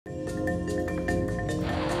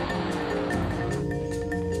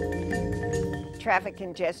Traffic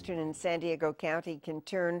congestion in San Diego County can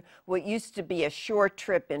turn what used to be a short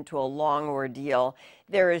trip into a long ordeal.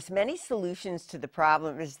 There are as many solutions to the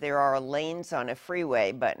problem as there are lanes on a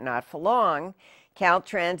freeway, but not for long.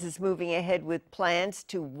 CalTrans is moving ahead with plans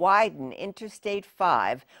to widen Interstate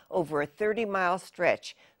 5 over a 30-mile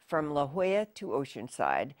stretch from La Jolla to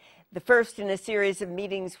Oceanside. The first in a series of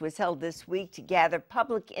meetings was held this week to gather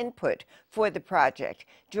public input for the project.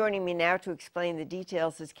 Joining me now to explain the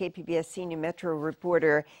details is KPBS senior Metro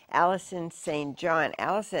reporter Allison St. John.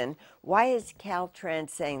 Allison, why is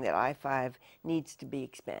CalTrans saying that I-5 needs to be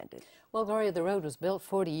expanded? Well, Gloria, the road was built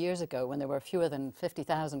 40 years ago when there were fewer than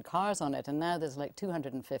 50,000 cars on it, and now there's like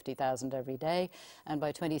 250,000 every day, and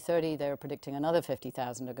by 2030 they're predicting another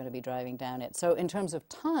 50,000 are going to be driving down it. So in terms of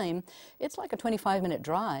time, it's like a 25-minute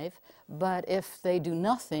drive, but if they do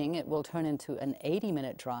nothing, it will turn into an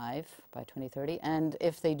 80-minute drive by 2030, and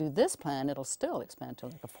if they do this plan, it'll still expand to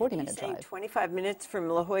like a 40-minute drive. 25 minutes from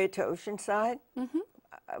La Jolla to Oceanside? Mm-hmm.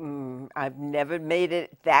 I've never made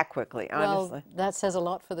it that quickly, honestly. Well, that says a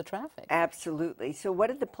lot for the traffic. Absolutely. So what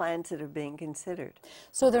are the plans that are being considered?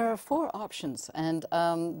 So there are four options, and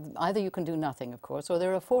either you can do nothing, of course, or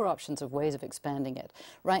there are four options of ways of expanding it.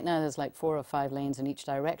 Right now there's like 4 or 5 lanes in each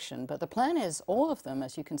direction, but the plan is all of them,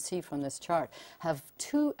 as you can see from this chart, have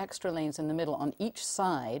 2 extra lanes in the middle on each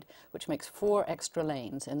side, which makes 4 extra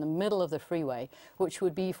lanes in the middle of the freeway, which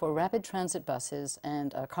would be for rapid transit buses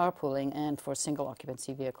and carpooling and for single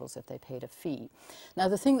occupancy vehicles if they paid a fee. Now,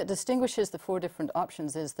 the thing that distinguishes the 4 different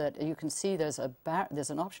options is that you can see there's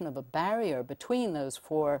an option of a barrier between those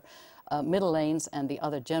 4 middle lanes and the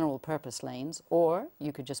other general purpose lanes, or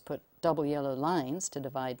you could just put double yellow lines to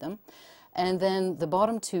divide them. And then the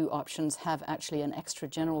bottom 2 options have actually an extra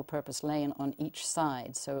general purpose lane on each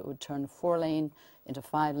side, so it would turn 4 lane into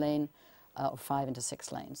 5 lane, or 5 into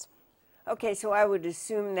 6 lanes. Okay, so I would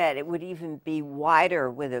assume that it would even be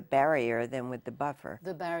wider with a barrier than with the buffer.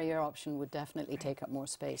 The barrier option would definitely take up more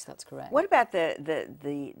space, that's correct. What about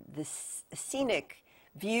the scenic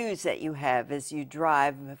views that you have as you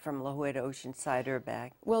drive from La Jolla to Oceanside or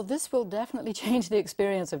back? Well, this will definitely change the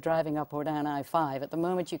experience of driving up or down I-5. At the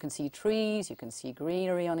moment you can see trees, you can see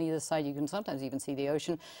greenery on either side, you can sometimes even see the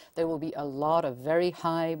ocean. There will be a lot of very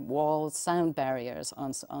high walls, sound barriers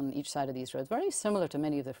on each side of these roads, very similar to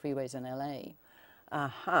many of the freeways in LA.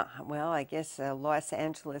 Well, I guess Los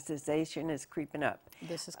Angelesization is creeping up.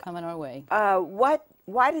 This is coming our way.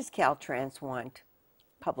 Why does CalTrans want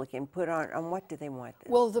public input on what do they want this?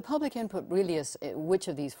 Well, the public input really is which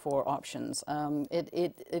of these 4 options.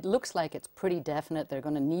 It looks like it's pretty definite. They're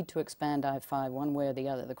going to need to expand I-5 one way or the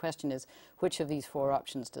other. The question is, which of these 4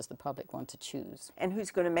 options does the public want to choose? And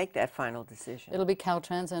who's going to make that final decision? It'll be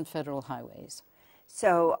CalTrans and Federal Highways.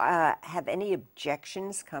 So have any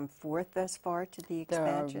objections come forth thus far to the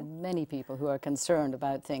expansion? There are many people who are concerned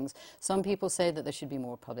about things. Some people say that there should be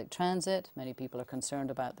more public transit. Many people are concerned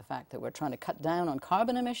about the fact that we're trying to cut down on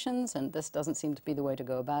carbon emissions, and this doesn't seem to be the way to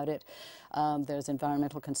go about it. There's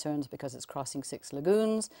environmental concerns because it's crossing 6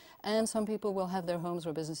 lagoons, and some people will have their homes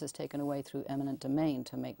or businesses taken away through eminent domain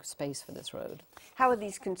to make space for this road. How are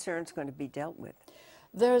these concerns going to be dealt with?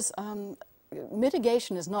 There's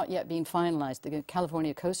mitigation has not yet been finalized. The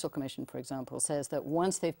California Coastal Commission, for example, says that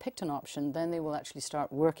once they've picked an option, then they will actually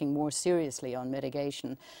start working more seriously on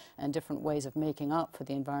mitigation and different ways of making up for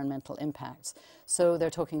the environmental impacts. So they're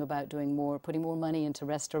talking about doing more, putting more money into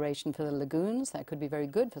restoration for the lagoons. That could be very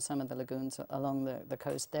good for some of the lagoons along the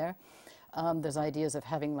coast there. There's ideas of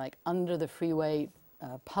having like under the freeway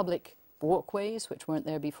public walkways, which weren't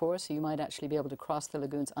there before, so you might actually be able to cross the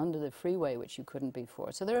lagoons under the freeway, which you couldn't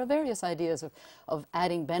before. So there are various ideas of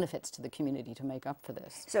adding benefits to the community to make up for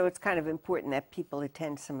this. So it's kind of important that people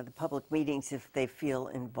attend some of the public meetings if they feel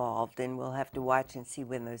involved, and we'll have to watch and see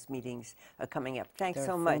when those meetings are coming up. Thanks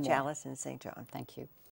so much, Allison St. John. Thank you.